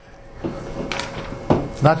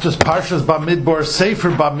not just Parshas Bamidbar,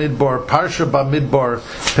 Sefer Bamidbar, Parsha Bamidbar,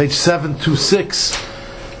 page 726.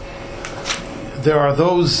 There are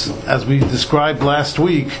those, as we described last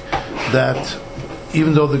week, that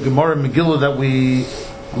even though the Gemara Megillah that we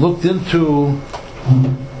looked into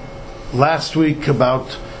last week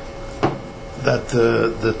about that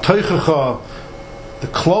the Teichacha, the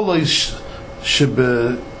Klolos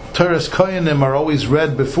Shebe Teres Koyanim are always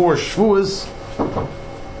read before Shavuos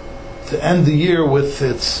to end the year with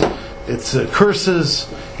its curses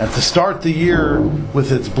and to start the year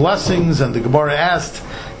with its blessings. And the Gemara asked,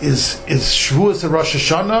 is Shavuos a Rosh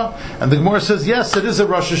Hashanah? And the Gemara says, yes, it is a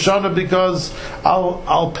Rosh Hashanah, because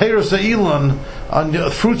al Peiros Ha'ilon, on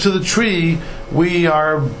the fruits of the tree, we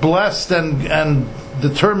are blessed and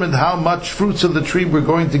determined how much fruits of the tree we're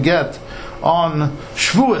going to get on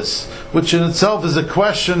Shavuos, which in itself is a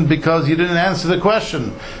question, because you didn't answer the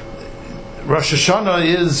question. Rosh Hashanah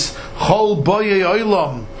is Chol Boyei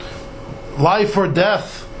Olam, life or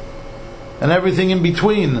death, and everything in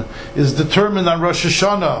between is determined on Rosh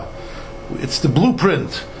Hashanah. It's the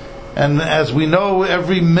blueprint. And as we know,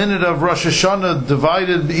 every minute of Rosh Hashanah,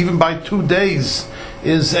 divided even by 2 days,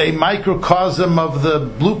 is a microcosm of the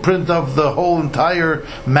blueprint of the whole entire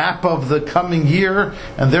map of the coming year.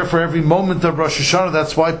 And therefore every moment of Rosh Hashanah,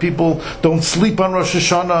 that's why people don't sleep on Rosh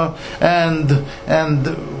Hashanah, and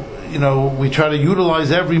we try to utilize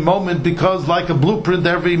every moment, because like a blueprint,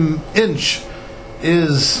 every inch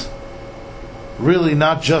is really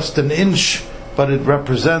not just an inch, but it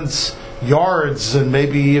represents yards and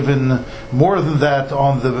maybe even more than that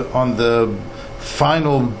on the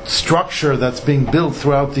final structure that's being built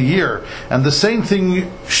throughout the year. And the same thing,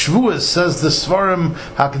 Shavuos, says the Svarim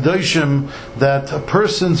HaKadoshim, that a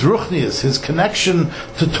person's ruchnius, his connection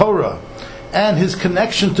to Torah, and his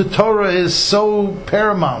connection to Torah is so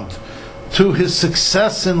paramount to his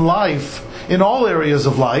success in life, in all areas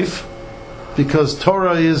of life, because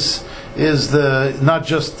Torah is the not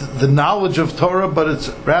just the knowledge of Torah, but it's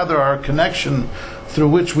rather our connection through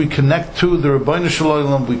which we connect to the Rebbeinu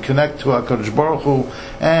Shalom, we connect to HaKadosh Baruch Hu,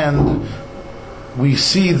 and we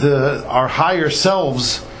see our higher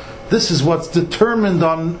selves. This is what's determined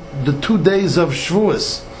on the 2 days of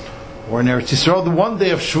Shavuos, or in Eretz Yisrael, the 1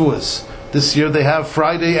 day of Shavuos. This year they have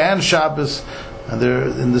Friday and Shabbos, and they're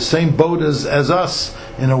in the same boat as us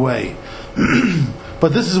in a way.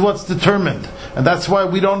 But this is what's determined, and that's why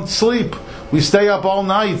we don't sleep. We stay up all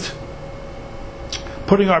night,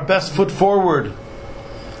 putting our best foot forward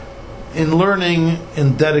in learning,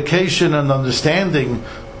 in dedication and understanding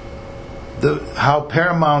how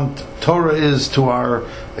paramount Torah is to our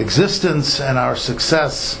existence and our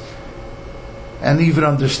success, and even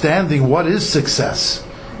understanding what is success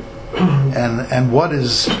and what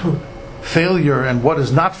is failure and what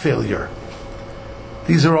is not failure.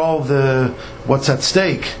 These are all what's at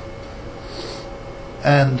stake.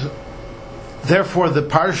 And therefore the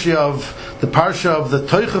parsha of the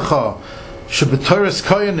Teichacha Shebetoras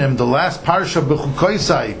Koyanim, the last parsha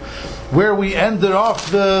B'chukoisai, where we ended off,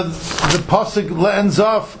 the pasuk ends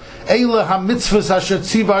off, Eila ha-mitzvahs asher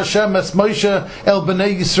tziva Hashem es Moshe el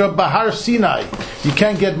b'nei Yisrael Bahar Sinai. You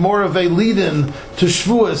can't get more of a lead-in to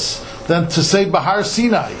Shavuos than to say Bahar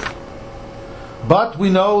Sinai. But we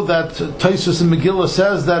know that Tosfos and Megillah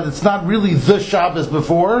says that it's not really the Shabbos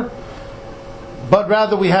before, but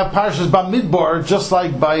rather we have Parshas Bamidbar, just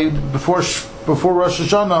like before Rosh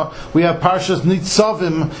Hashanah, we have Parshas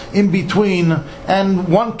Nitzavim in between, and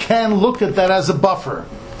one can look at that as a buffer.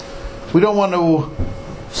 We don't want to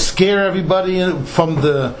scare everybody from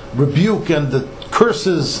the rebuke and the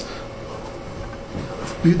curses,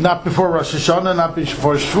 not before Rosh Hashanah, not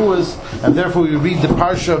before Shavuos, and therefore we read the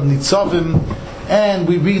Parsha of Nitzavim, and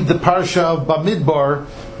we read the Parsha of Bamidbar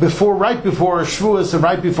right before Shavuos and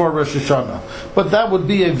right before Rosh Hashanah. But that would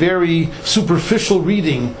be a very superficial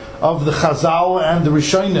reading of the Chazal and the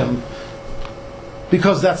Rishonim,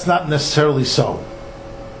 because that's not necessarily so.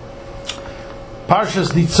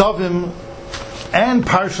 Parshas Nitzavim and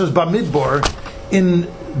Parshas Bamidbar,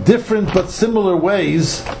 in different but similar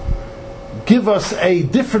ways, give us a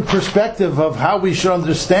different perspective of how we should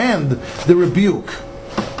understand the rebuke,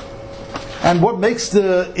 and what makes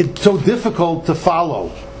it so difficult to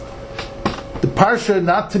follow. The parsha,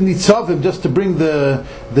 not to Nitzavim, just to bring the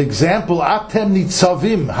example, Atem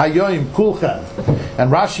Nitzavim Hayoim Kulchan,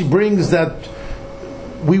 and Rashi brings that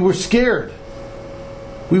we were scared.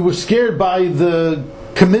 We were scared by the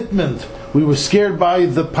commitment. We were scared by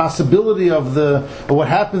the possibility of what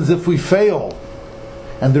happens if we fail.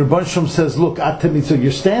 And the Rebbeinu Shalom says, look, Atem Nitzavim,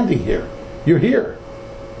 you're standing here. You're here.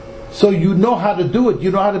 So you know how to do it.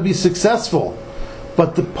 You know how to be successful.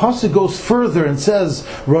 But the pasuk goes further and says,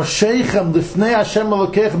 Rosheichem lifnei Hashem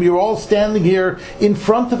Elokeichem, you're all standing here in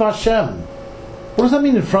front of Hashem. What does that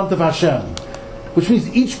mean, in front of Hashem? Which means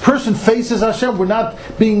each person faces Hashem. We're not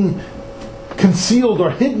being concealed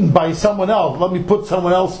or hidden by someone else. Let me put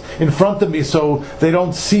someone else in front of me so they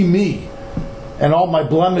don't see me and all my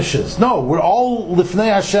blemishes. No, we're all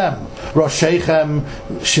lifnei Hashem. Rosheichem,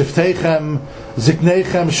 Shiftechem,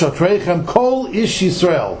 Zikneichem, Shotreichem, Kol Ish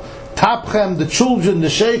Yisrael. Tapchem, the children, the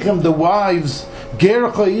sheichem, the wives,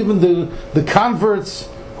 Gercha, even the converts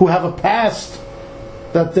who have a past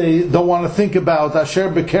that they don't want to think about. Asher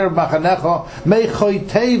beker machanecha,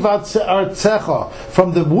 mechoitei artzecha,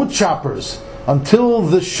 from the wood choppers until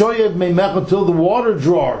the shoyev meimecha, until the water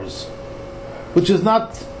drawers, which is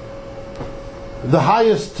not the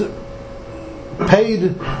highest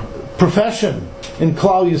paid profession in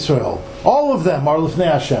Klal Yisrael. All of them are lifnei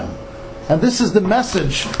Hashem. And this is the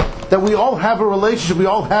message that we all have a relationship, we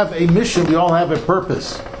all have a mission, we all have a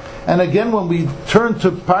purpose. And again, when we turn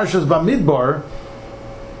to Parshas Bamidbar,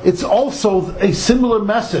 it's also a similar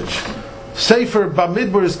message. Sefer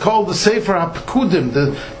Bamidbar is called the Sefer HaPekudim,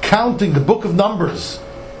 the counting, the book of numbers.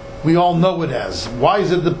 We all know it as. Why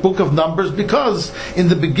is it the book of numbers? Because in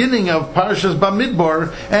the beginning of Parshas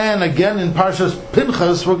Bamidbar, and again in Parshas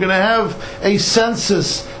Pinchas, we're going to have a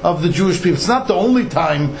census of the Jewish people. It's not the only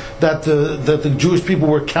time that the Jewish people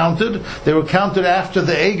were counted. They were counted after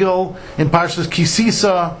the Egel in Parshas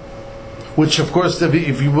Kisisa, which of course,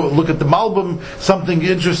 if you look at the Malbim, something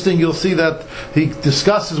interesting, you'll see that he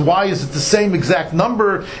discusses why is it the same exact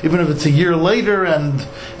number, even if it's a year later, and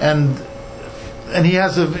he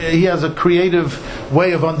has a creative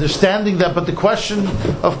way of understanding that. But the question,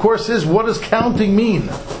 of course, is what does counting mean?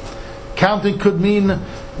 Counting could mean,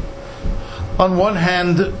 on one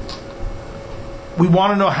hand, we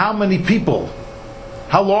want to know how many people,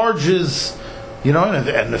 how large is,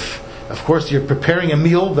 and if, of course, you're preparing a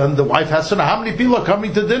meal, then the wife has to know how many people are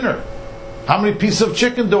coming to dinner. How many pieces of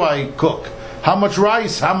chicken do I cook? How much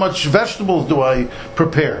rice? How much vegetables do I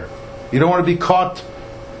prepare? You don't want to be caught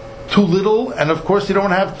too little, and of course you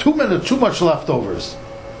don't have too much leftovers.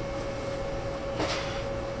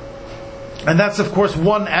 And that's of course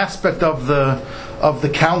one aspect of the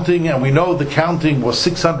counting, and we know the counting was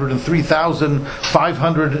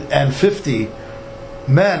 603,550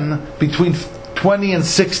 men between 20 and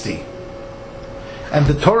 60. And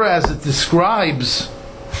the Torah, as it describes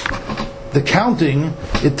the counting,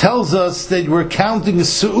 it tells us that we're counting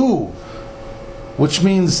su'u, which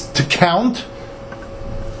means to count.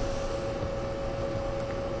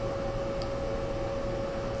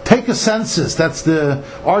 Take a census, that's the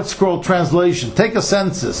Art Scroll translation. Take a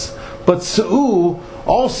census. But Su'u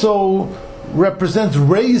also represents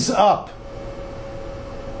raise up.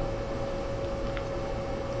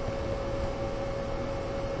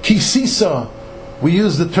 Kisisa, we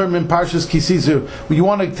use the term in Parshas Kisisa. You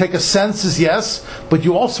want to take a census, yes, but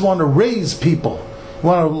you also want to raise people. You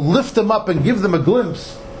want to lift them up and give them a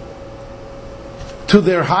glimpse to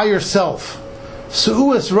their higher self.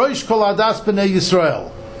 Su'u es roish kol adas b'nei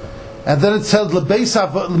Yisrael. And then it says,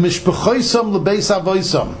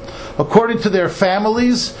 according to their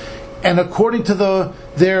families and according to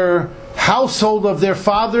their household of their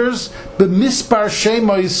fathers, b'mispar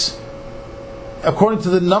shemois, according to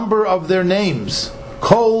the number of their names.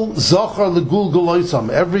 Kol zachar legul galoisam,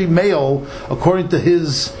 every male according to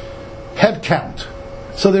his head count.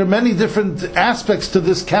 So there are many different aspects to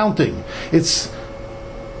this counting. It's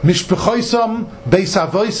mishpechoisam, beis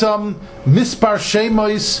avoisam, mispar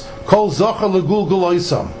shemois, kol zachar legul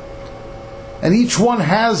galoisam. And each one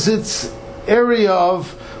has its area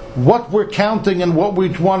of what we're counting and what we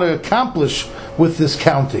want to accomplish with this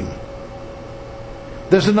counting.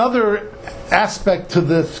 There's another aspect to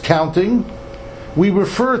this counting. We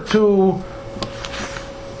refer to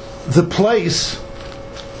the place,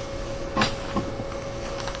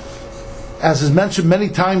 as is mentioned many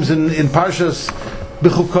times in Parshas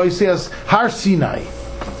B'chukosi, as Har Sinai.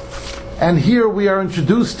 And here we are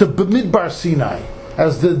introduced to Bamidbar Sinai,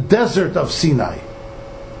 as the desert of Sinai.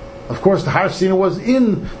 Of course, the Har Sinai was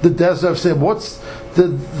in the desert of Sinai. What's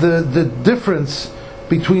the difference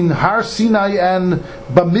between Har Sinai and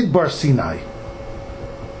Bamidbar Sinai?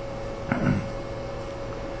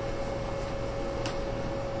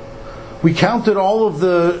 We counted all of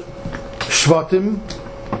the Shvatim,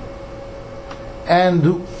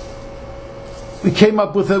 and we came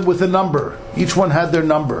up with a number. Each one had their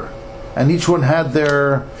number, and each one had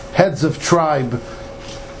their heads of tribe,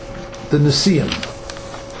 the Nesiim.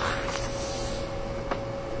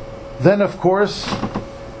 Then, of course,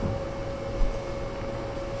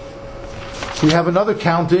 we have another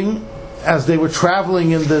counting as they were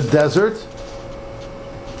traveling in the desert,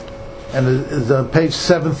 and the page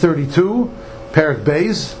 732, Perek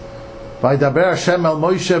Beis, Vaydaber Hashem el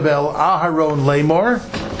Moshe ve'el Aharon Lamor.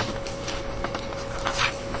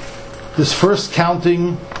 This first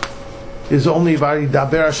counting is only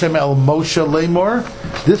Vaydaber Hashem el Moshe Lamor.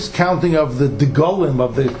 This counting of the Degolim,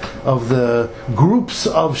 of the groups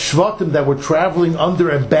of Shvatim that were traveling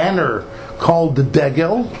under a banner called the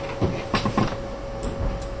Degel,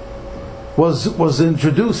 was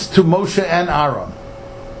introduced to Moshe and Aaron.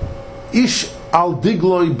 Ish al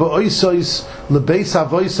digloi ba'oisois lebeis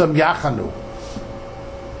avoisam yachanu.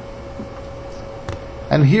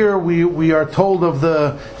 And here we are told of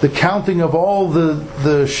the counting of all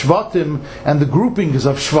the Shvatim and the groupings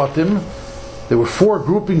of Shvatim. There were 4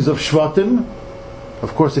 groupings of Shvatim,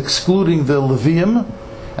 of course excluding the Levium,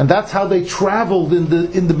 and that's how they traveled in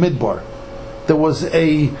the Midbar. There was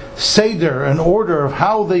a seder, an order of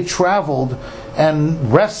how they traveled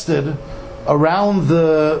and rested around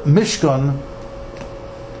the Mishkan,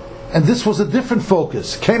 and this was a different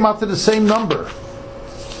focus. Came out to the same number,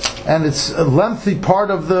 and it's a lengthy part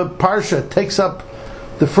of the parsha. It takes up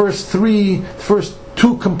the first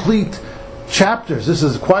 2 complete chapters. This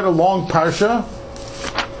is quite a long parsha.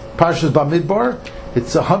 Parsha's Bamidbar.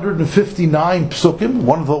 It's 159 psukim,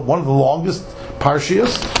 one of the longest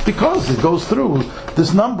parshias, because it goes through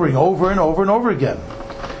this numbering over and over and over again.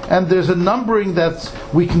 And there's a numbering that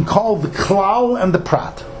we can call the klal and the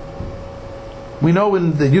prat. We know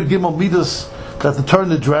in the Yud Gimel Midas that the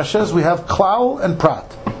Torah Dreshes we have klal and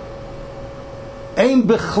prat. Ein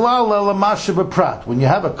bechlal ela mashe beprat. When you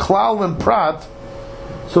have a klal and prat,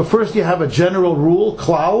 so first you have a general rule,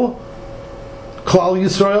 klal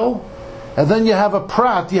Yisrael, and then you have a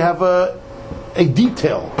prat, you have a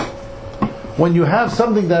detail. When you have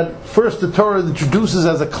something that first the Torah introduces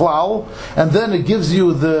as a klal, and then it gives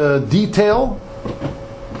you the detail,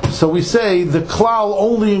 so we say the klal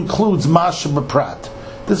only includes masha b'prat.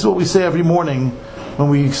 This is what we say every morning when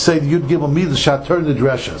we say the Yud Gimel Midas Shator the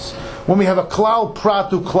Dreshes. When we have a klal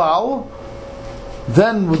pratu klal,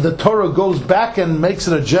 then the Torah goes back and makes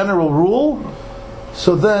it a general rule,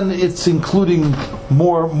 so then it's including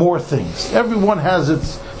more things. Everyone has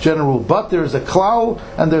its general, but there's a klal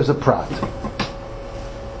and there's a prat.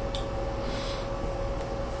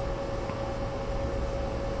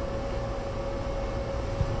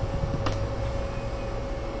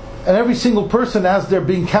 And every single person, as they're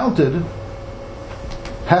being counted,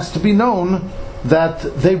 has to be known that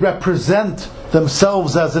they represent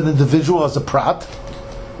themselves as an individual, as a prat,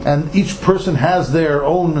 and each person has their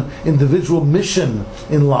own individual mission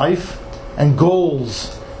in life and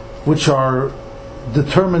goals, which are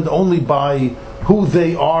determined only by who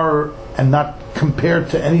they are and not compared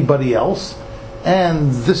to anybody else.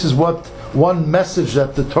 And this is what one message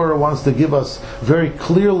that the Torah wants to give us very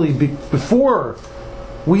clearly before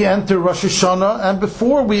we enter Rosh Hashanah and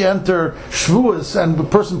before we enter Shavuos, and the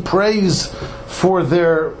person prays for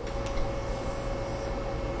their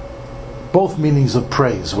both meanings of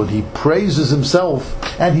praise. When he praises himself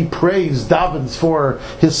and he prays, davens for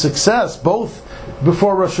his success, both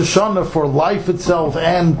before Rosh Hashanah for life itself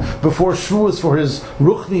and before Shavuos for his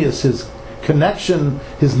ruchnius, his connection,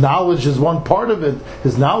 his knowledge is one part of it,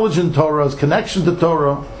 his knowledge in Torah, his connection to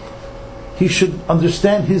Torah. He should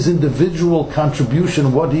understand his individual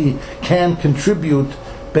contribution, what he can contribute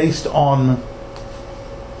based on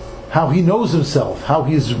how he knows himself, how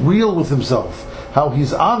he's real with himself, how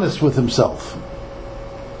he's honest with himself.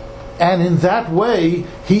 And in that way,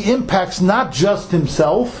 he impacts not just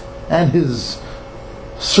himself and his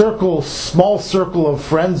small circle of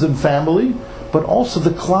friends and family, but also the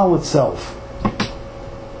klal itself.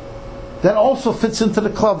 That also fits into the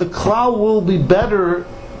klal. The klal will be better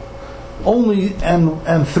only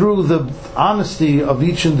and through the honesty of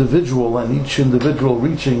each individual, and each individual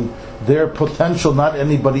reaching their potential, not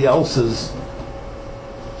anybody else's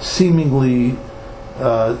seemingly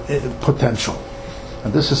potential.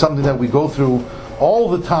 And this is something that we go through all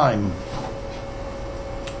the time,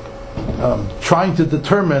 trying to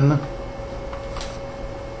determine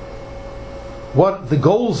what the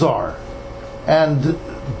goals are,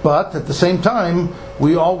 but at the same time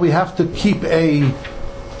we have to keep a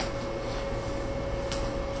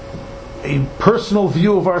personal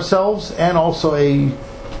view of ourselves and also a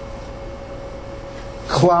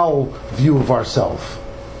klal view of ourselves,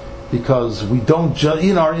 because we don't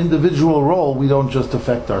in our individual role we don't just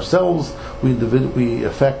affect ourselves, we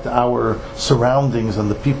affect our surroundings and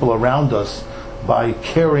the people around us by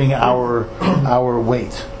carrying our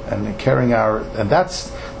weight and carrying and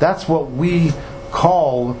that's what we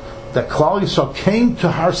call that Klal Yisrael came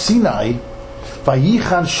to Har Sinai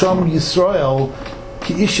Vayichan Shom Yisrael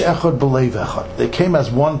ki ish echad b'leiv echad. They came as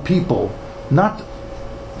one people, not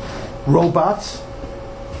robots,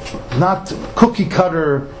 not cookie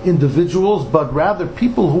cutter individuals, but rather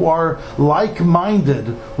people who are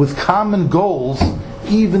like-minded with common goals,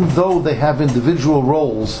 even though they have individual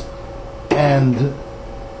roles and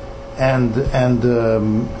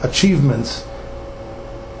achievements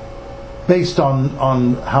based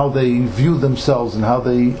on how they view themselves and how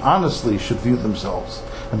they honestly should view themselves.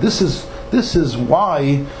 And this is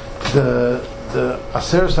why the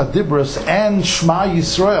Aseret HaDibros and Shema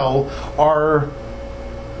Yisrael are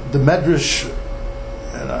the Medrash,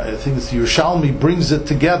 and I think it's Yerushalmi brings it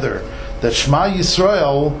together, that Shema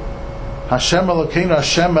Yisrael, Hashem Elokeinu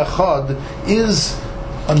Hashem Echad, is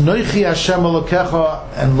Anoichi Hashem Elokecha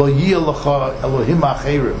and Lo Yeh Lecha Elohim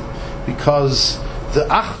Acherim, because the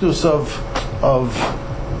Achdus of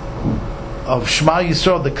Shema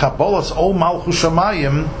Yisrael, the Kabbalah's O Malchus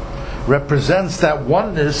Shamayim, represents that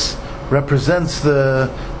oneness, represents the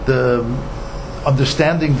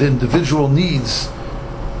understanding the individual needs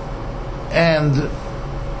and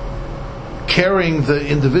carrying the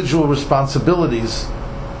individual responsibilities.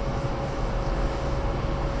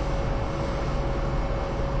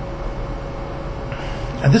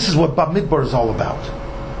 And this is what Bamidbar is all about.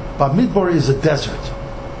 Bamidbar is a desert.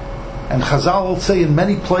 And Chazal will say in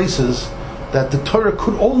many places that the Torah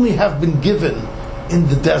could only have been given in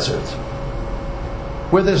the desert,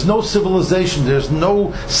 where there's no civilization, there's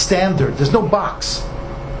no standard, there's no box.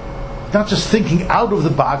 Not just thinking out of the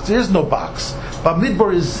box, there is no box.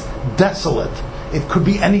 Bamidbar is desolate. It could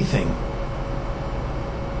be anything.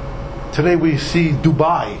 Today we see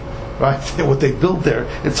Dubai, right? What they built there.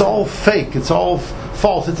 It's all fake, it's all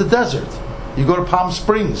false. It's a desert. You go to Palm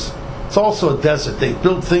Springs, it's also a desert. They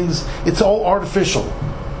built things, it's all artificial.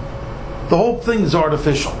 The whole thing is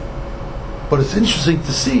artificial. But it's interesting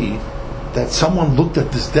to see that someone looked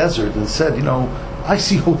at this desert and said, I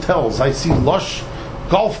see hotels, I see lush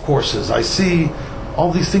golf courses, I see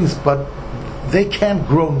all these things, but they can't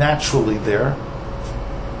grow naturally there.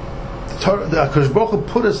 The HaKadosh Baruch Hu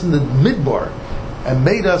put us in the Midbar and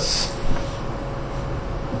made us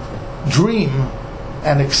dream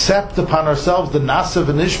and accept upon ourselves the Nasa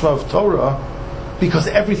v'Nishma of Torah, because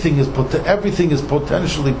everything is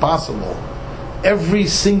potentially possible. Every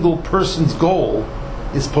single person's goal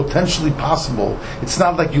is potentially possible. It's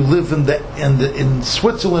not like you live in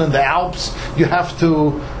Switzerland, in the Alps. You have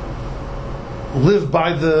to live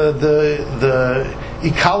by the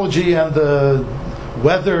ecology and the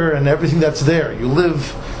weather and everything that's there. You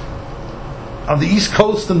live on the East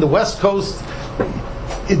Coast and the West Coast.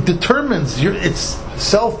 It determines, it's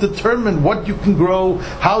self-determined what you can grow,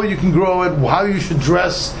 how you can grow it, how you should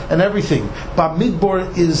dress, and everything.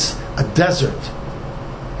 Bamidbar is a desert.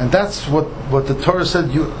 And that's what the Torah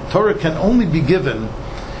said. Torah can only be given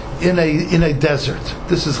in a desert.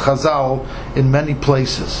 This is Chazal in many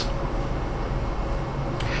places.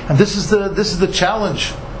 And this is the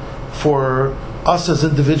challenge for us as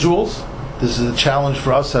individuals. This is a challenge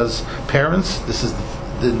for us as parents. This is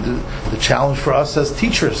the challenge for us as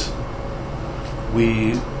teachers.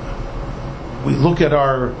 We look at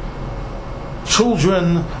our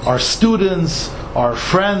children, our students, our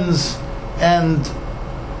friends, and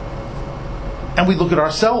we look at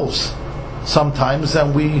ourselves sometimes,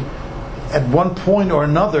 and we, at one point or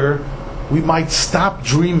another, we might stop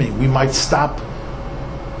dreaming, we might stop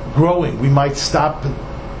growing, we might stop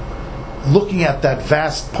looking at that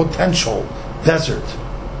vast potential desert.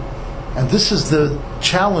 And this is the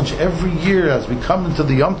challenge every year as we come into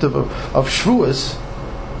the Yom Tov of Shavuos,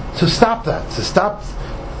 to stop that, to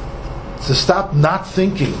stop not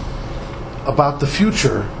thinking about the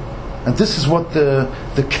future. And this is what the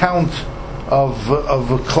count of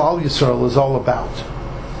Klal Yisrael is all about.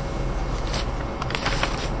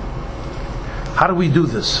 How do we do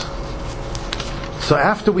this? So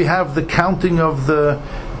after we have the counting of the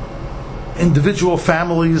individual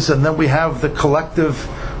families, and then we have the collective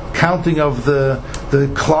counting of the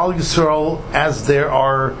Klal Yisrael as they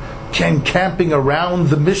are camping around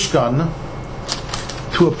the Mishkan,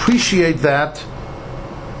 to appreciate that's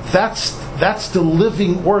the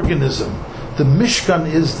living organism. The Mishkan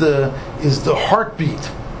is the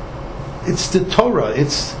heartbeat. It's the Torah.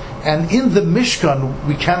 And in the Mishkan,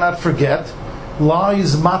 we cannot forget,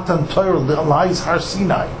 lies Matan Torah, lies Har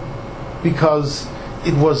Sinai, because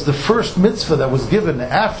it was the first mitzvah that was given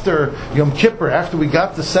after Yom Kippur, after we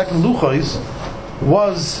got the second Luchos,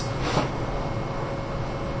 was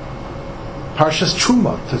Parshas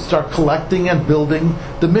Truma, to start collecting and building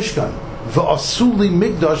the Mishkan. V'asuli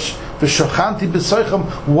Migdash v'shochanti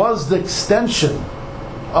b'soichem was the extension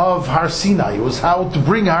of Har Sinai. It was how to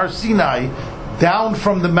bring Har Sinai down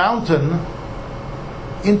from the mountain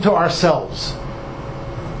into ourselves.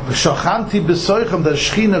 V'shachanti b'soichem, the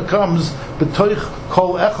Shechina comes b'toich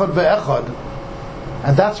kol echad ve'echad,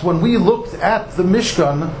 and that's when we looked at the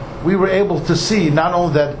Mishkan. We were able to see not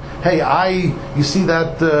only that, hey, you see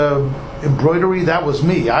that embroidery? That was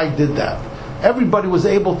me. I did that. Everybody was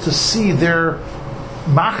able to see their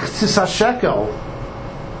machzis hashekel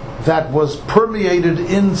that was permeated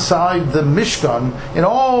inside the Mishkan in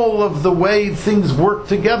all of the way things worked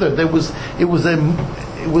together. It was a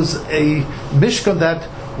Mishkan that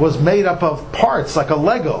was made up of parts like a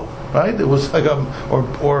Lego, right? It was like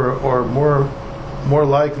or more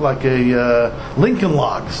like a Lincoln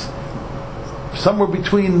Logs, somewhere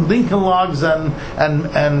between Lincoln Logs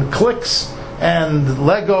and clicks and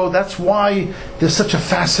Lego. That's why there's such a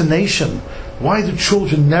fascination. Why do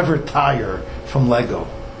children never tire from Lego?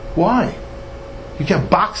 Why? You get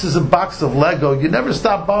boxes and boxes of Lego. You never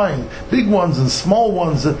stop buying big ones and small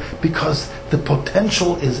ones because the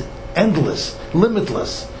potential is endless,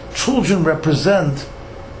 limitless. Children represent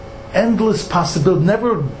endless possibility,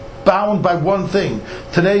 never bound by one thing.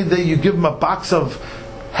 Today you give them a box of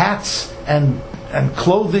hats and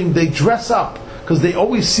clothing. They dress up because they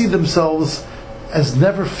always see themselves as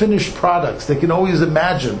never finished products. They can always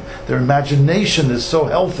imagine. Their imagination is so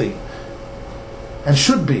healthy and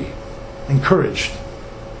should be encouraged.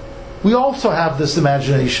 We also have this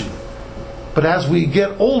imagination, but as we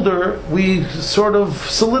get older, we sort of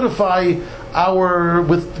solidify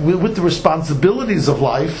with the responsibilities of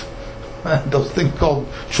life, those things called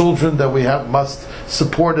children that we must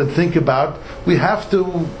support and think about. We have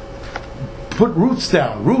to put roots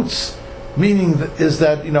down. Roots meaning is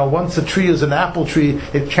that once a tree is an apple tree,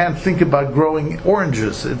 it can't think about growing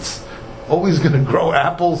oranges. It's always going to grow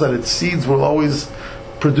apples, and its seeds will always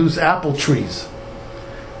produce apple trees.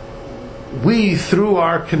 We, through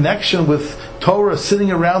our connection with Torah,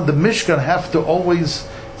 sitting around the Mishkan, have to always,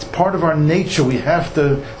 it's part of our nature, we have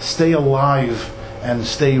to stay alive and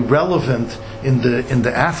stay relevant in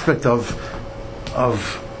the aspect of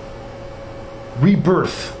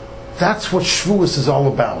rebirth. That's what Shavuos is all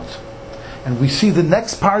about. And we see the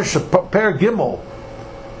next parsha, Per Gimel.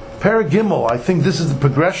 I think this is the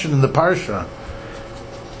progression in the parsha.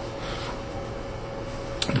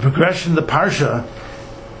 The progression in the parsha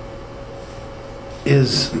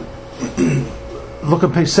is, look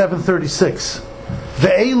at page 736.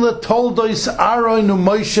 Ve'ela toldois Aaron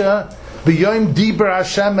u'Moshe b'yom diber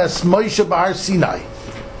Hashem es Moshe b'Har Sinai.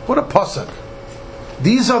 What a pasuk!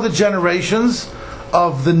 These are the generations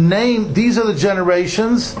of the name. These are the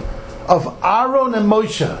generations of Aaron and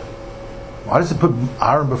Moshe. Why does it put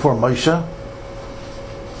Aaron before Moshe?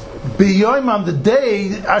 B'yom, on the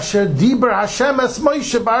day asher diber Hashem es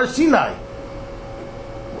Moshe b'Har Sinai.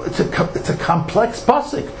 It's a complex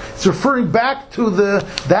pasuk. It's referring back to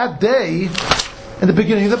that day in the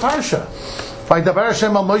beginning of the parsha. Vaydaber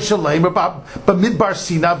Hashem al Moshe leimer Bamidbar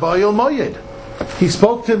Sinai ba'ohel moed. He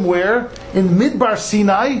spoke to him where? In Midbar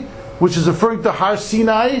Sinai, which is referring to Har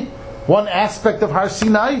Sinai, one aspect of Har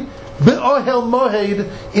Sinai, Be'ohel Moed,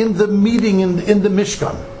 in the meeting in the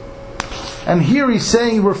Mishkan. And here he's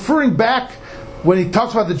saying, referring back, when he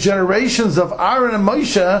talks about the generations of Aaron and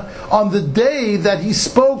Moshe, on the day that he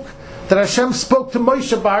spoke, that Hashem spoke to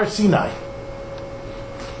Moshe b'Har Sinai.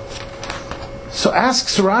 So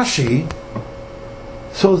asks Rashi,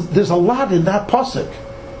 so there's a lot in that pasuk.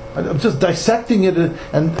 I'm just dissecting it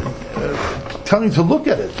and telling you to look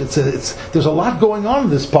at it. There's a lot going on in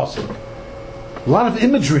this pasuk. A lot of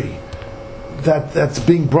imagery that's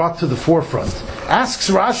being brought to the forefront. Asks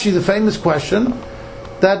Rashi the famous question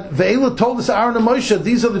that Ve'ela told us Aaron and Moshe,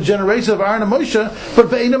 these are the generations of Aaron and Moshe, but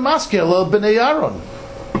Ve'ena Maskel el b'nei Aaron.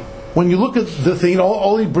 When you look at the thing,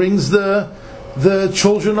 all he brings the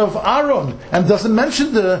children of Aaron and doesn't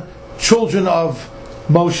mention the children of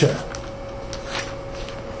Moshe.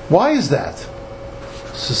 Why is that?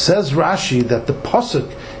 So says Rashi that the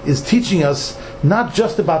pasuk is teaching us not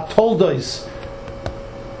just about toldos,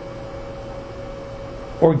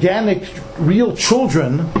 organic, real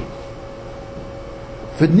children.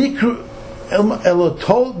 Nikru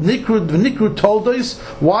toldos.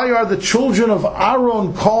 Why are the children of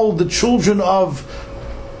Aaron called the children of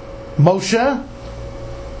Moshe?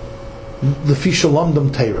 Lefi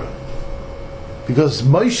shalomdam Torah. Because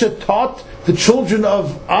Moshe taught the children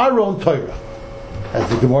of Aaron Torah, as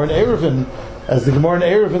the Gemara in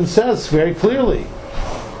Eruvin says very clearly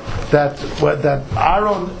that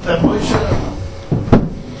Moshe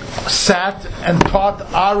sat and taught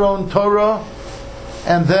Aaron Torah,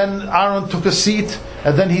 and then Aaron took a seat,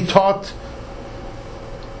 and then he taught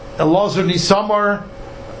Elazar Nisamar,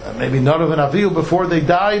 maybe Nadav and Avihu before they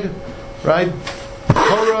died, right?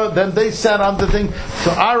 Torah, then they sat on the thing.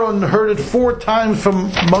 So Aaron heard it 4 times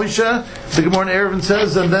from Moshe, the Gemara in Eruvin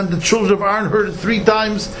says, and then the children of Aaron heard it 3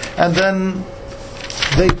 times, and then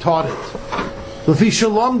they taught it. Lefi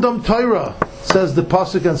Shalom Dam Torah, says the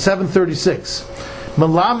pasuk on 736.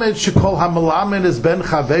 Melamed shekol hamelamed is ben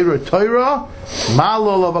chaveira Torah,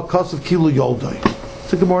 malol of a kos of kilu yoldai.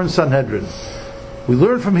 It's a Gemara in Sanhedrin. We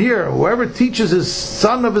learn from here, whoever teaches his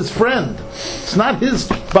son of his friend, it's not his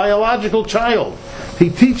biological child. He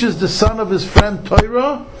teaches the son of his friend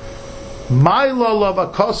Torah, Maila of a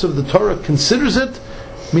kos of the Torah considers it,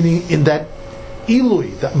 meaning in that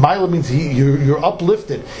Ilui, that Maila means you're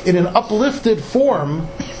uplifted. In an uplifted form,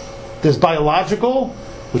 there's biological,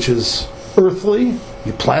 which is earthly.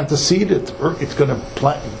 You plant a seed, it's going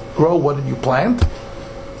to grow what did you plant.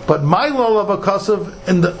 But Maila of a kos of,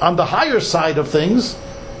 on the higher side of things,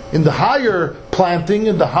 in the higher planting,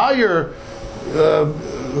 in the higher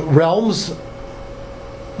realms,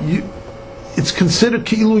 it's considered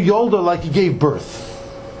Ki'ilu Yolda, like he gave birth.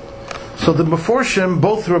 So the Meforshim,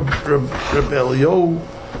 both Rabbi Elio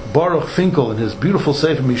Baruch Finkel in his beautiful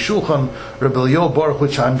Sefer Mishulchan, Rabbi Elio Baruch,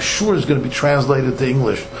 which I'm sure is going to be translated to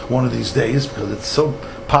English one of these days because it's so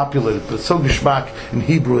popular, but it's so geschmack in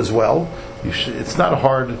Hebrew as well. It's not a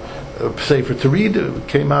hard Sefer to read. It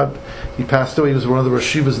came out, he passed away, he was one of the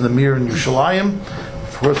Rosh Yeshivas in the Mir in Yerushalayim,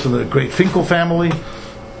 of course from the great Finkel family,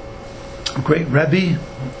 great Rebbe,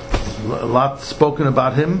 a lot spoken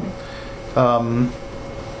about him.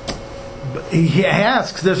 He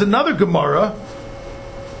asks, there's another Gemara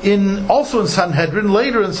also in Sanhedrin,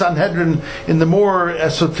 later in Sanhedrin, in the more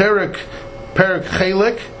esoteric Perek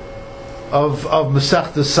Chelek of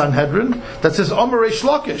Masechtas Sanhedrin, that says Omer Reish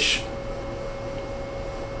Lakish.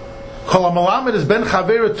 Kol HaMelamed is ben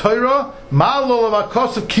Chaveira Torah Ma'alol of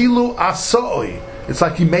Akos of Kilu Asoi. It's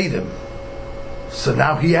like he made him. So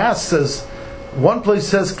now he asks, says, one place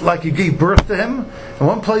says like you gave birth to him, and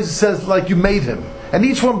one place it says like you made him. And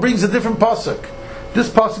each one brings a different pasuk. This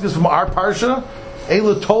pasuk is from our parsha,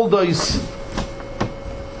 Ela Toldos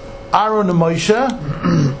Aaron and Moshe,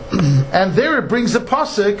 and there it brings a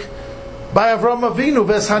pasuk by Avram Avinu,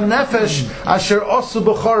 Ves HaNefesh Asher Osu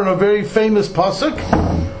B'Choron, a very famous pasuk,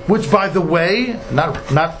 which, by the way, it's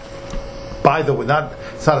not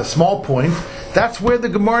a small point. That's where the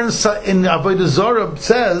Gemara in Avodah Zarah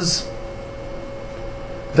says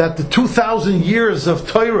that the 2,000 years of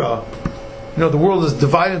Torah, the world is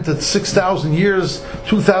divided into 6,000 years,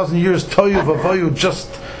 2,000 years Toyu Vavoyu, just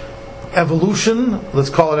evolution. Let's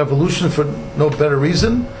call it evolution for no better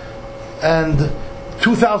reason. And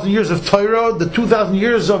 2,000 years of Torah, the 2,000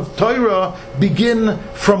 years of Torah begin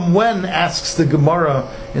from when, asks the Gemara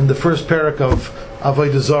in the first parak of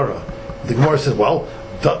Avodah Zarah. The Gemara says, well,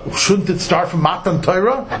 shouldn't it start from Matan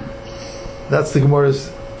Torah? That's the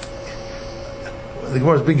Gemara's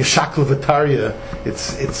being a shakla v'tarya.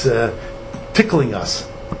 It's tickling us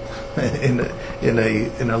in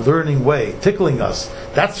a learning way, tickling us.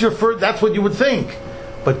 That's what you would think,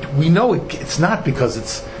 but we know it's not, because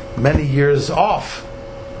it's many years off.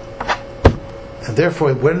 And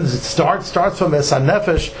therefore, when does it start? It starts from Es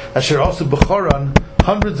HaNefesh Asher Osu B'Choron,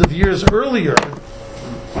 hundreds of years earlier.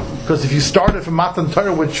 Because if you started from Matan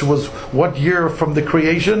Torah, which was what year from the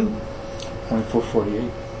creation?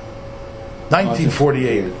 2448.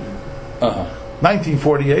 1948.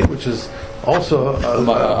 1948, which is also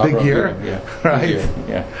a big year, right? Big year,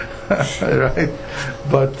 yeah. Right,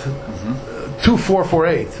 but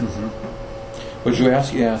 2448. What did you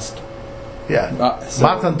ask? You asked. Yeah,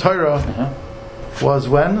 Matan Torah was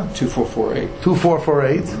when? 2448.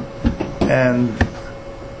 2448, and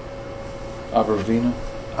Avram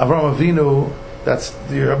Avinu.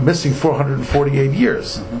 You're missing 448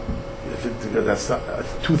 years. That's not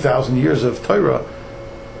 2,000 years of Torah.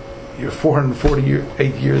 You're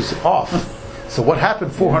 448 years off. So what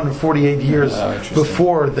happened 448 years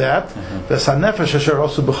before that? Ves HaNefesh Asher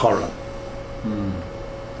Osu B'Choron.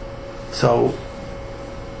 So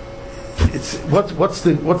it's what's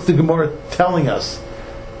the Gemara telling us?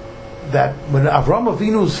 That when Avram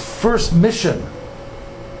Avinu's first mission,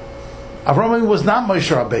 Avram Avinu was not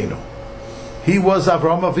Moshe Rabbeinu. He was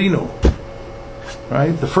Avram Avinu,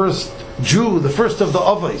 right? The first Jew, the first of the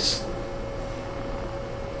Avos.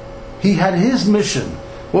 He had his mission.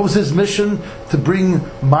 What was his mission? To bring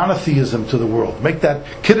monotheism to the world. Make that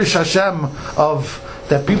Kiddush Hashem of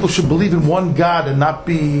that people should believe in one God and not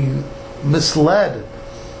be misled.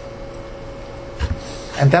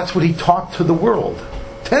 And that's what he taught to the world.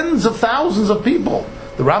 Tens of thousands of people.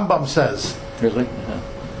 The Rambam says. Really?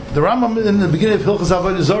 The Rambam in the beginning of Hilchos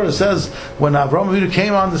Avodah Zarah says when Avraham Avinu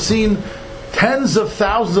came on the scene, tens of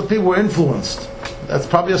thousands of people were influenced. That's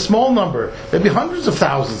probably a small number. Maybe hundreds of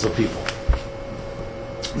thousands of people.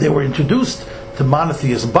 They were introduced to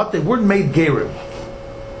monotheism, but they weren't made gerim.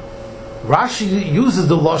 Rashi uses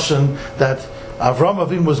the lashon that Avram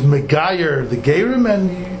Avinu was megayer the gerim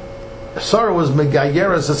and Sarah was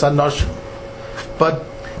megayer as anoshim. But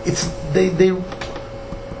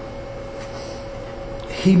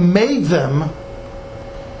he made them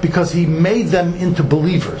because he made them into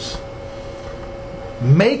believers.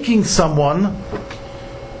 Making someone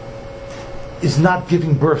is not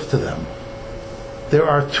giving birth to them. There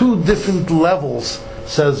are two different levels,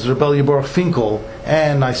 says Rebbe Baruch Finkel,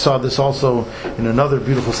 and I saw this also in another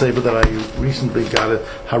beautiful sefer that I recently got it,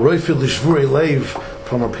 Haroifil Lishvurei Leiv,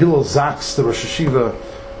 from Rabbi Hillel Zaks, the Rosh Yeshiva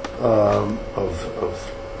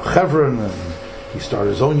of Chevron, and he started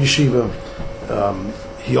his own yeshiva.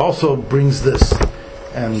 He also brings this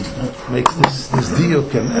and makes this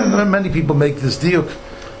diuk, and many people make this diuk,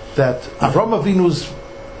 that Avram Avinu's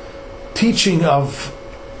teaching of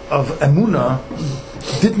Emunah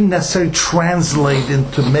didn't necessarily translate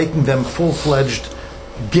into making them full-fledged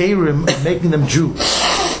Gerim, making them Jews,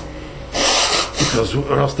 because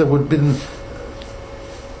or else there would have been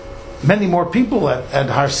many more people at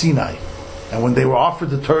Har Sinai, and when they were offered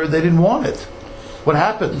the Torah, they didn't want it. What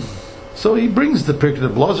happened? So he brings the picture. The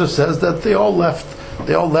Blazer says that they all left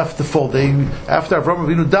the fold. After Avram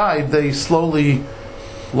Avinu died, they slowly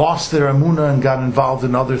lost their emunah and got involved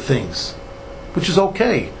in other things, which is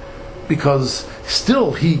okay, because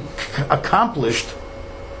still he accomplished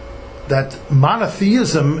that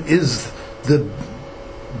monotheism is the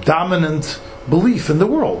dominant belief in the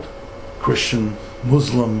world. Christian,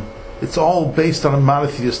 Muslim, it's all based on a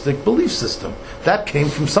monotheistic belief system. That came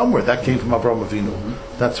from somewhere. That came from Avraham Avinu.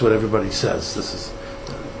 That's what everybody says. This is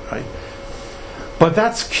right. But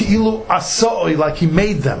that's ki'ilu asoi, like he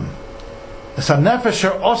made them. As a nefesh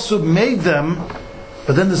also made them,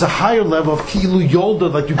 but then there's a higher level of ki'ilu yolda,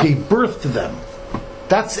 like you gave birth to them.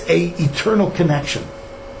 That's a eternal connection.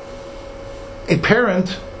 A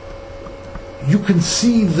parent, you can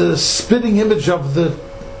see the spitting image of the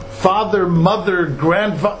father, mother,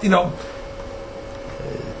 grandfather.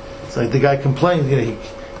 It's like the guy complained.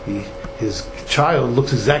 His child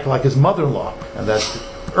looks exactly like his mother-in-law, and that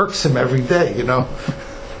irks him every day.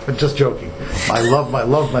 I'm just joking. I love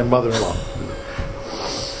my mother-in-law.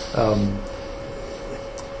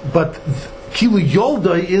 But Kilu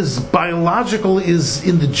Yolda is biological, is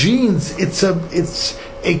in the genes. It's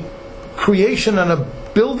a creation and a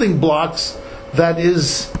building blocks that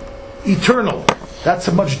is eternal. That's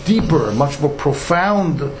a much deeper, much more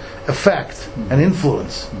profound effect and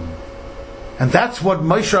influence. And that's what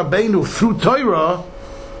Moshe Rabbeinu, through Torah,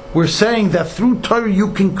 we're saying that through Torah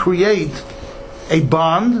you can create a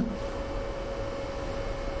bond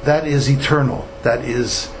that is eternal, that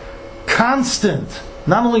is constant.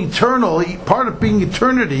 Not only eternal, part of being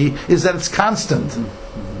eternity is that it's constant.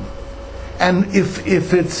 And if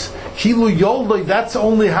it's Hilu Yolda, that's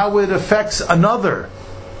only how it affects another.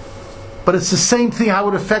 But it's the same thing how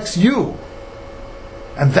it affects you.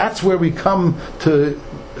 And that's where we come to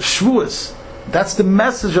Shavuos. That's the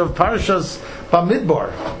message of Parshas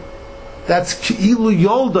Bamidbar. That's Ki'ilu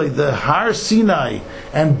Yolda, the Har Sinai,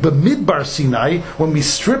 and Bamidbar Sinai, when we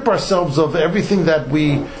strip ourselves of everything that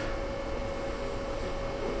we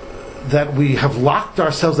have locked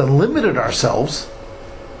ourselves and limited ourselves.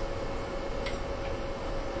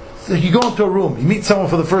 So you go into a room, you meet someone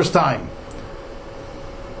for the first time.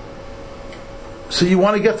 So you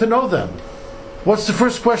want to get to know them. What's the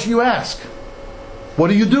first question you ask? What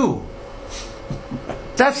do you do?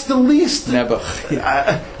 That's the least. Never.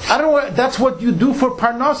 I don't know. That's what you do for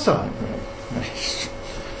Parnasa.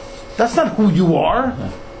 That's not who you are.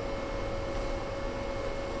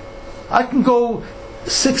 I can go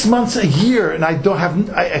 6 months, a year, and I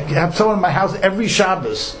have someone in my house every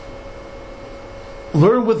Shabbos.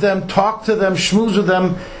 Learn with them, talk to them, schmooze with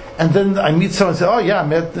them, and then I meet someone and say, "Oh yeah, I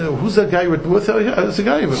met who's that guy you were with? Oh yeah, that's the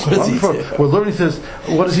guy you were with." We're learning. He says,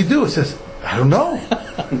 "What does he do?" He says, "I don't know.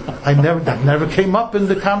 That never came up in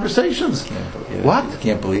the conversations." What? I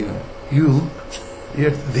can't believe it.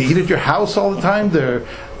 They eat at your house all the time. They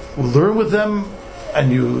learn with them,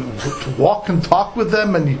 and you walk and talk with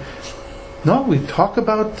them, and no, we talk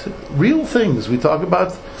about real things. We talk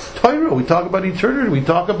about Torah. We talk about eternity. We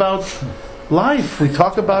talk about life. We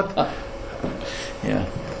talk about. Yeah.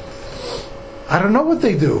 I don't know what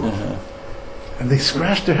they do. And they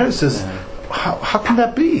scratch their heads. Says, how can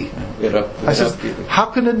that be? I says, how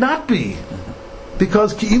can it not be?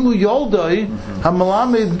 Because Ki'ilu Yoldai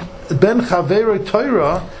Hamalamid Ben Chaverei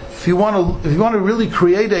Torah. If you want to really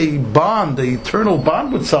create a bond, an eternal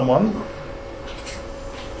bond with someone,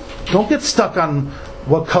 Don't get stuck on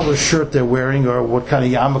what color shirt they're wearing or what kind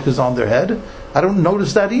of yarmulke is on their head. I don't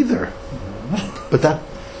notice that either. But that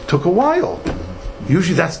took a while.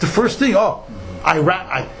 Usually that's the first thing. Oh,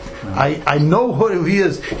 I know who he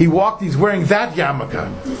is. He's wearing that yarmulke,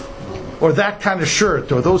 or that kind of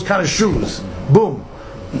shirt, or those kind of shoes. Boom.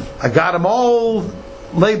 I got them all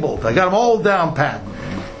labeled. I got them all down pat.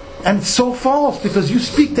 And it's so false, because you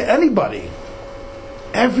speak to anybody.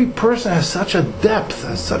 Every person has such a depth,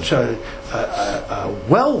 has such a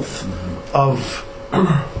wealth of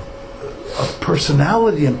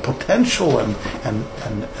personality and potential and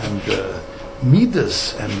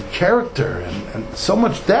midas and character and so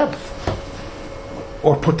much depth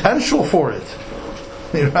or potential for it,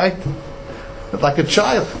 right? Like a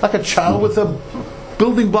child with the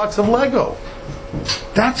building blocks of Lego.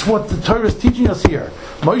 That's what the Torah is teaching us here.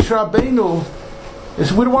 Moshe Rabbeinu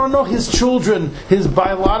is, we don't want to know his children, his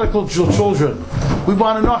biological children. We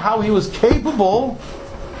want to know how he was capable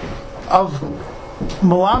of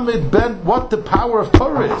Melamed Ben, what the power of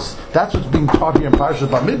Torah is. That's what's being taught here in Parsha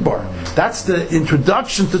Bamidbar. That's the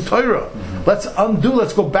introduction to Torah. Let's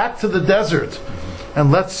go back to the desert,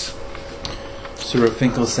 and let's... So Rav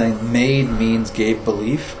Finkel is saying made means gave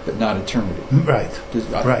belief, but not eternity. Right.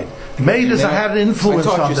 Right. Made is I had an influence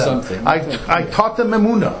on them. Something. I taught them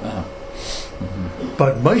Emunah. Uh-huh.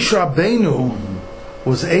 But Moshe Rabbeinu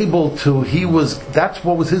was able to, that's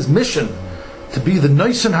what was his mission, to be the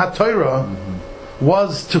Noisan HaTorah,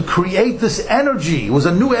 was to create this energy. It was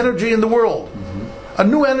a new energy in the world. A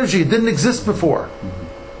new energy. It didn't exist before.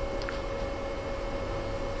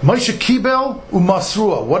 Moshe Kibel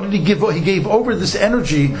Umasrua. What did he give? He gave over this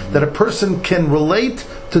energy that a person can relate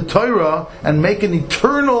to Torah and make an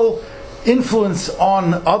eternal influence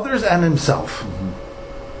on others and himself.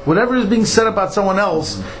 Whatever is being said about someone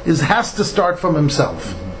else has to start from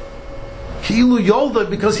himself. Ki'ilu Yolda,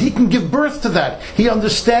 because he can give birth to that. He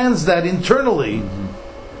understands that internally,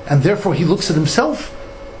 and therefore he looks at himself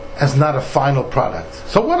as not a final product.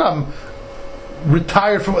 So what I'm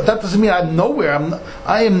retired from, that doesn't mean I'm nowhere.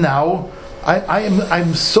 I'm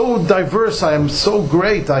so diverse. I am so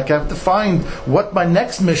great. I have to find what my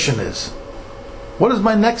next mission is. What is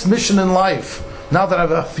my next mission in life? Now that I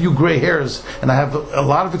have a few gray hairs and I have a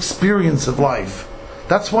lot of experience of life.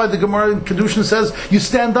 That's why the Gemara in Kedushin says you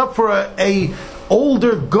stand up for a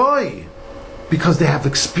older guy, because they have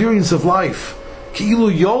experience of life.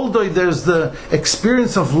 Ki'ilu Yoldoi, there's the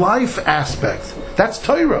experience of life aspect. That's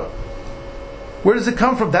Torah. Where does it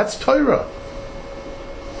come from? That's Torah.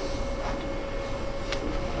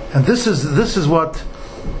 And this is what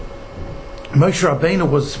Moshe Rabbeinu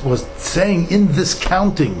was saying in this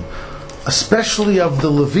counting, especially of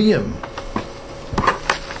the Levium,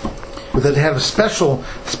 that they had a special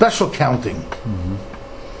counting.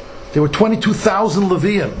 There were 22,000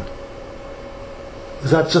 Levium.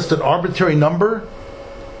 Is that just an arbitrary number?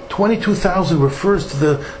 22,000 refers to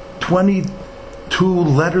the 22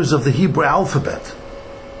 letters of the Hebrew alphabet.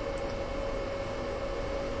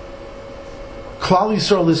 Klal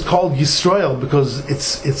Yisrael is called Yisrael because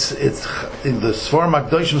it's in the Sfarim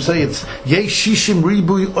HaKadoshim say it's Yesh Shishim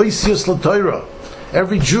Ribui Oisios LaTorah.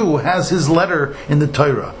 Every Jew has his letter in the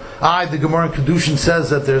Torah. The Gemara in Kedushin says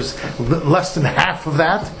that there's less than half of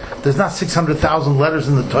that. There's not 600,000 letters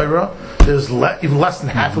in the Torah. There's even less than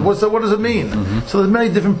half of what does it mean? So there's many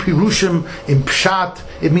different pirushim in Pshat.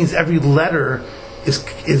 It means every letter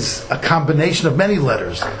is a combination of many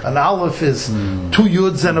letters. An aleph is 2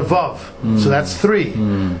 yuds and a vav, so that's 3.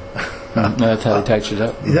 That's how they touch it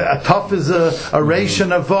up. A tuf is a resh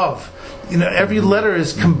and a vav. Every letter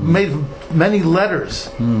is made of many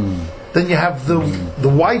letters. Then you have the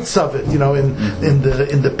whites of it. In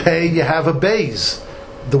the pei you have a beis.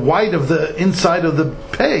 The white of the inside of the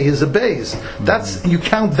pei is a beis. That's, you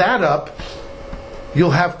count that up,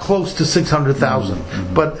 you'll have close to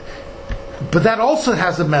 600,000. But that also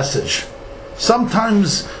has a message.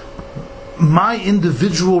 Sometimes my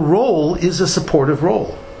individual role is a supportive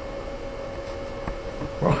role.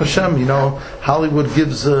 Baruch Hashem, Hollywood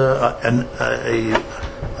gives an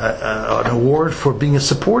award for being a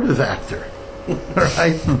supportive actor,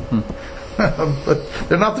 right? But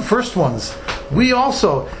they're not the first ones. We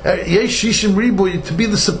also, Yesh Shishim Ribuy, to be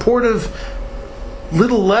the supportive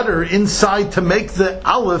little letter inside to make the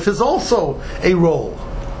aleph is also a role.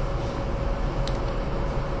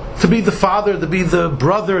 To be the father, to be the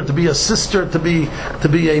brother, to be a sister, to be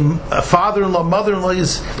a father-in-law, mother-in-law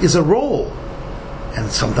is a role. And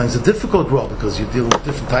sometimes a difficult role because you deal with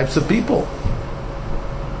different types of people.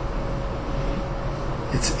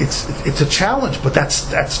 It's a challenge, but that's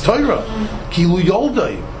Torah. Kilu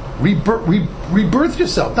Yoldai, rebirth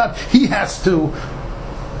yourself. Not he has to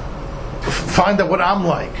find out what I'm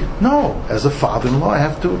like. No, as a father-in-law, I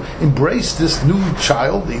have to embrace this new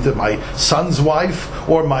child, either my son's wife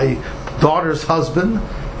or my daughter's husband,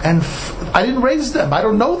 and I didn't raise them. I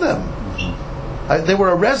don't know them. They were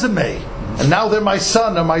a resume, and now they're my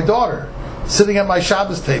son or my daughter, sitting at my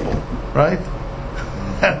Shabbos table, right?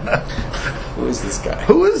 Who is this guy?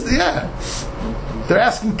 They're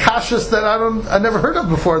asking kashas that I never heard of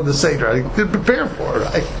before in the Seder. I didn't prepare for,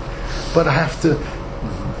 right? But I have to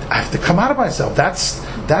come out of myself. That's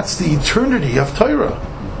the eternity of Torah.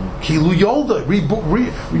 Kilu Yolda.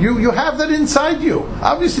 You have that inside you,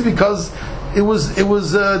 obviously, because it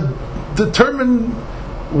was determined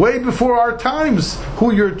way before our times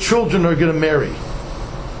who your children are going to marry.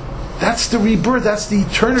 That's the rebirth. That's the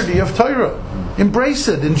eternity of Torah. Embrace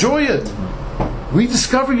it. Enjoy it.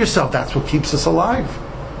 Rediscover yourself. That's what keeps us alive.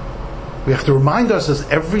 We have to remind ourselves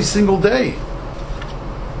every single day.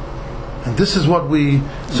 And this is what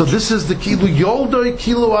this is the kilu yoldoi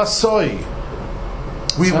kilu asoi.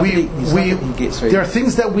 There are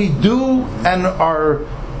things that we do and are,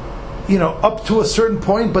 up to a certain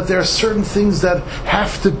point, but there are certain things that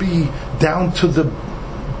have to be down to the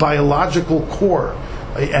biological core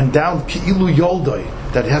and down kilu yoldoi,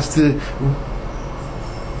 that has to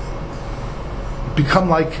become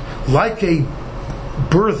like a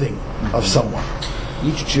birthing of someone.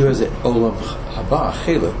 Each Jew has an olam haba,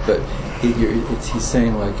 chelik, but he's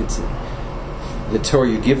saying like it's the Torah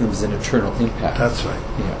you give them is an eternal impact. That's right.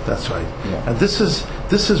 Yeah. That's right. Yeah. And this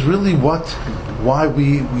is really why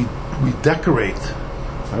we decorate.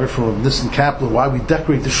 I heard from Nissen Kaplan why we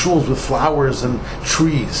decorate the shuls with flowers and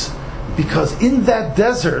trees, because in that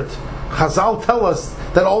desert, Chazal tell us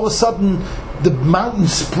that all of a sudden the mountain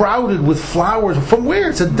sprouted with flowers. From where?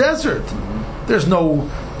 It's a desert. There's no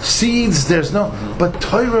seeds. But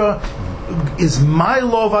Torah is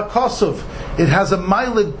Mailov Akosov. It has a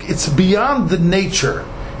Mailid. It's beyond the nature.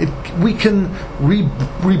 We can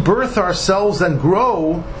rebirth ourselves and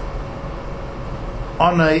grow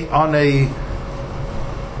on a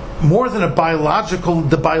more than a biological.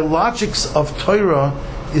 The biologics of Torah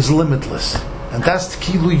is limitless, and that's the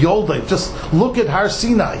Kilu Yolda. Just look at Har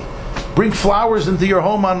Sinai. Bring flowers into your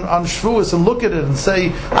home on Shavuos and look at it and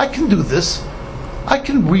say, I can do this. I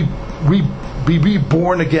can be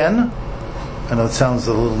reborn again. I know it sounds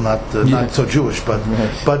a little not so Jewish, but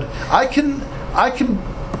I can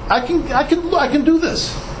do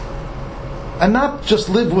this, and not just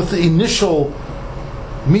live with the initial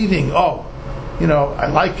meeting. I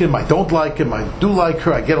like him. I don't like him. I do like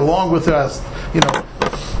her. I get along with her.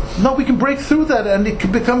 No, we can break through that, and it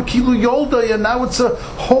can become Kilu Yolda, and now it's a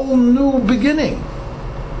whole new beginning.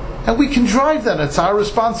 And we can drive that. It's our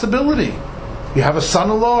responsibility. You have a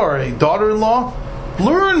son-in-law or a daughter-in-law,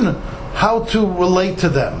 learn how to relate to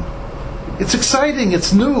them. It's exciting,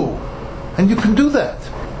 it's new, and you can do that.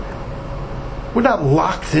 We're not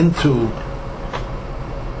locked into...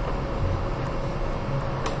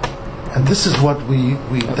 And this is what we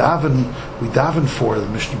daven for. The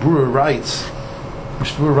Mishnah Berurah writes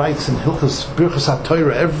in Hilchos Birchas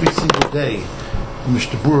HaTorah every single day. The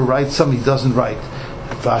Mishnah Berurah writes something he doesn't write.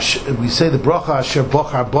 We say the bracha Asher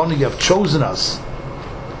Bochar Boni, you have chosen us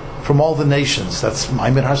from all the nations. That's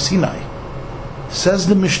Maimed Har Sinai. Says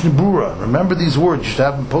the Mishnah Berurah. Remember these words. You should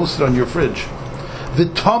have them posted on your fridge.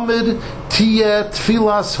 V'tamid tiyeh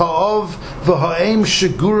tfilas ha'ov v'ha'em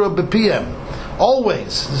shegura b'piem.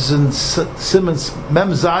 Always. This is in Simon's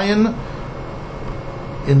Mem Zayin,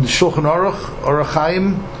 in the Shulchan Aruch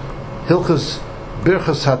Chaim, Hilchos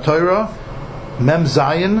Birchas HaTorah, Mem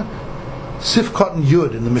Zayin, Sifkot and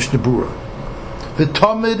Yud in the Mishnah Berurah. The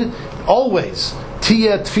Talmud always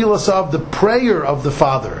Tiyeh Tfilas of the prayer of the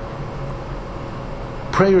father.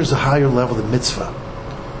 Prayer is a higher level than mitzvah.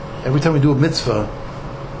 Every time we do a mitzvah,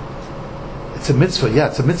 it's a mitzvah. Yeah,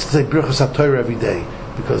 it's a mitzvah to say Birchas HaTorah every day,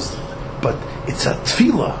 but it's a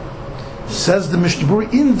tefillah. Says the Mishnah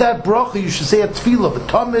Berurah, in that bracha you should say a tefillah.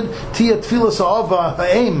 V'tamid tiyeh tefillah sa'ava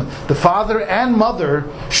ha'em. The father and mother,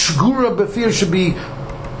 shgura b'fir, should be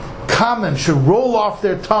common, should roll off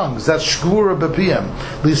their tongues. That's shgura b'piem.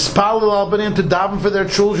 L'spalil al banim, to daven for their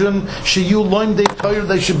children. Sheyu loimdei Torah,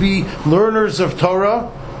 they should be learners of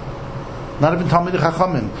Torah. Not even Talmidei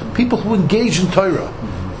Chachamim. People who engage in Torah.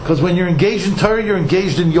 Because when you're engaged in Torah, you're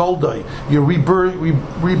engaged in Yoldai. You're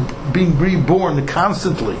being reborn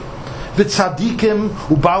constantly. V'tzadikim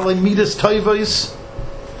u'balei midas toivos.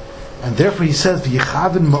 And therefore he says,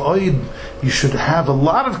 v'yichavin ma'oid, you should have a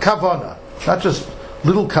lot of kavanah. Not just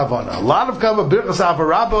little kavanah. A lot of kavanah. Birchas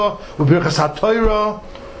avarabba, u'birchas ha'toira,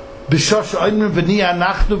 b'shosh oimrim v'ni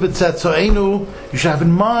anachnu v'tzetzoenu. You should have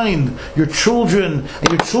in mind your children and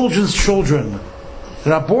your children's children.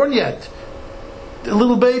 They're not born yet. a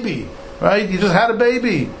little baby, right? You just had a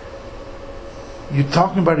baby. You're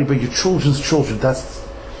talking about your children's children. That's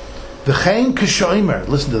v'chein kishoimer.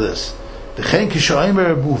 Listen to this. V'chein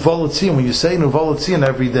kishoimer uvolotzion. When you say uvolotzion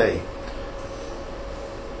every day,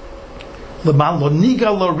 l'man lo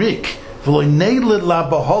niga lorik v'lo neilid la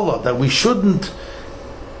bahola, that we shouldn't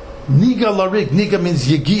niga lorik. Niga means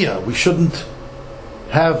yegia. We shouldn't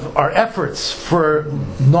have our efforts for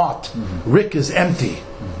naught. Mm-hmm. Rik is empty.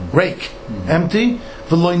 Mm-hmm. Rake, empty.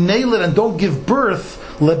 V'lo neilid, and don't give birth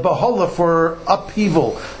lebahola, for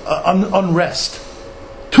upheaval, unrest.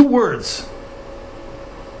 2 words,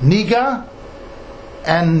 niga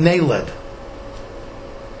and neiled.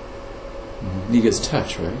 Niga is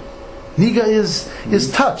touch, right? Niga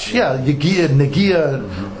is touch. Yeah, yagia, negia.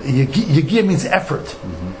 Yagia means effort.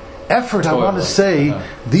 Mm-hmm. Effort. I want to say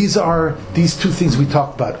these are these 2 things we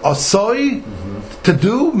talked about. Asoi, to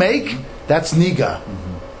do, make. That's niga.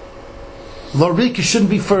 Larik shouldn't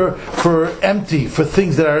be for empty, for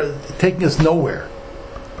things that are taking us nowhere.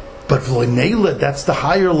 But v'loinela, that's the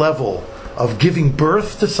higher level of giving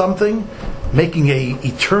birth to something, making a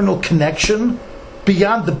eternal connection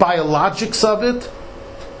beyond the biologics of it.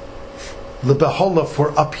 Lebehola,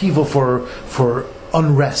 for upheaval, for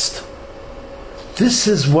unrest. This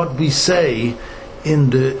is what we say in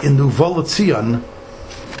the Uvolotzion.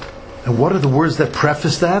 And what are the words that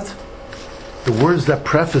preface that? The words that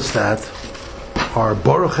preface that are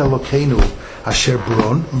Baruch Elokeinu Asher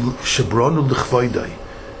Shebronu L'Chvoidai.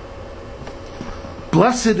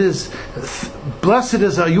 Blessed is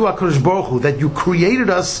you, HaKadosh Baruch Hu, that you created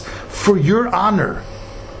us for your honor.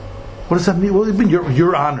 What does that mean? What does it mean,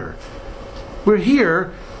 your honor? We're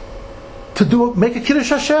here to make a Kiddush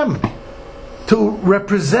Hashem, to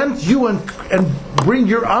represent you and bring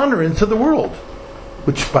your honor into the world,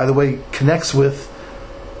 which, by the way, connects with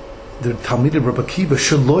the Talmidim Rabbi Akiva,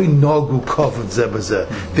 Shaloi Nagu Kavod Zeh B'Zeh.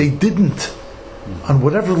 They didn't, on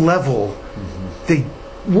whatever level, they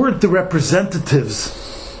weren't the representatives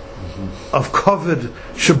of Kavod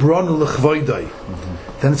Shebronu L'Chvoidai.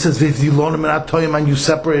 Then it says, V'ivdilonim min atoyim, and you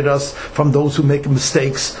separate us from those who make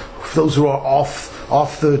mistakes, those who are off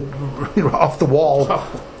the wall,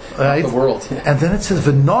 right? The world. Yeah. And then it says,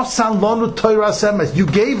 V'nosan lonu Torah emes, you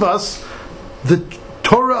gave us the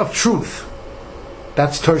Torah of truth.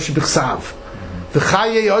 That's Torah Shebechsav.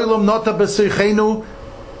 V'chayei olam nota b'seichenu.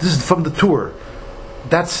 This is from the Torah.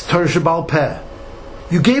 That's Torah Shebal Peh.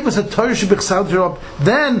 You gave us a Torah Shebechsav.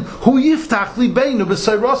 Then hu yiftach libeinu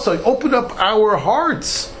b'seirosai. Open up our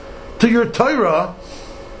hearts to your Torah.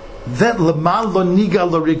 Then leman lo niga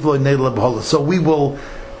lorik v'lo neil lebhola. So we will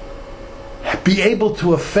be able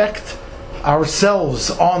to affect ourselves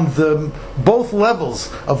on the both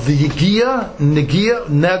levels of the yigia, negia,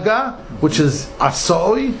 nega, which is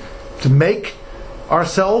asoi, to make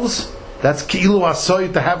ourselves. That's ki'ilu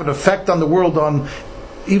asoi, to have an effect on the world on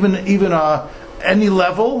even any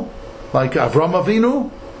level, like Avram Avinu,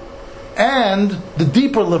 and the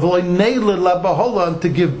deeper level, to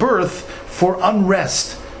give birth for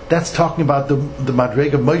unrest. That's talking about the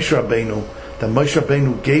Madrega Moshe Rabbeinu. That Moshe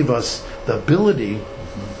Rabbeinu gave us the ability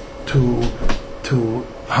to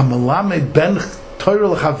hamalamed ben Torah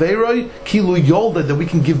l'chaveroi kilu yolda, that we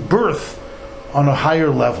can give birth on a higher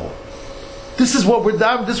level. This is what we're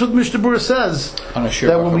doing. This is what Mishnah Berurah says. On a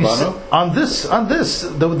that when we on this that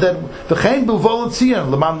v'chein b'uvolotzion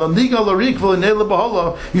l'man l'niga l'rik v'l'nei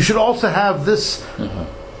l'bahola, you should also have this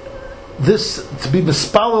this to be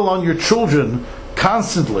mispalel on your children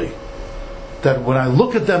constantly. That when I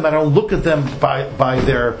look at them, I don't look at them by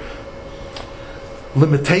their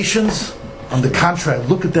limitations. On the contrary, I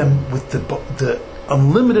look at them with the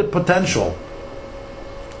unlimited potential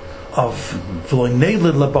of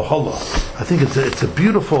v'loinelid lebahola. I think it's a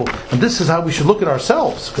beautiful, and this is how we should look at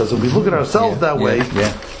ourselves, because if we look at ourselves that way,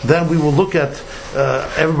 then we will look at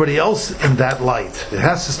everybody else in that light. It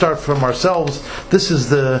has to start from ourselves. This is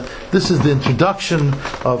the introduction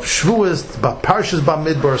of Shavuos, Parshas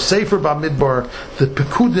Bamidbar, Sefer Bamidbar, the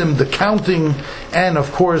Pekudim, the counting, and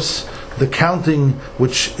of course the counting,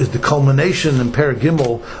 which is the culmination in Perek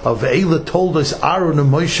Gimel of Eila told us Aaron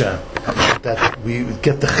and Moshe, that we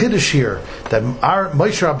get the chiddush here, that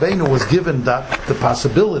Moshe Rabbeinu was given the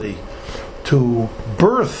possibility to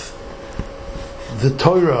birth the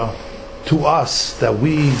Torah to us, that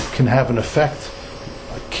we can have an effect,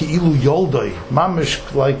 ki'ilu yoldoi, mamish,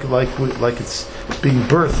 like it's being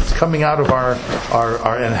birthed, it's coming out of our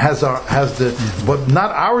and has the, but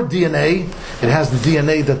not our DNA, it has the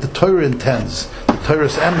DNA that the Torah intends, the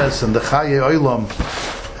Torah's emes and the Chaye Olam,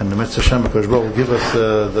 and the Mitzvah Shem HaKadosh Baruch will give us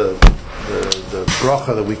the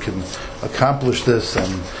bracha that we can accomplish this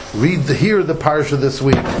and hear the parsha this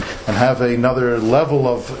week. and have another level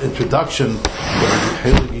of introduction to the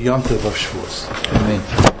Heilige Yontif of Shavuos.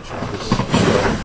 Amen.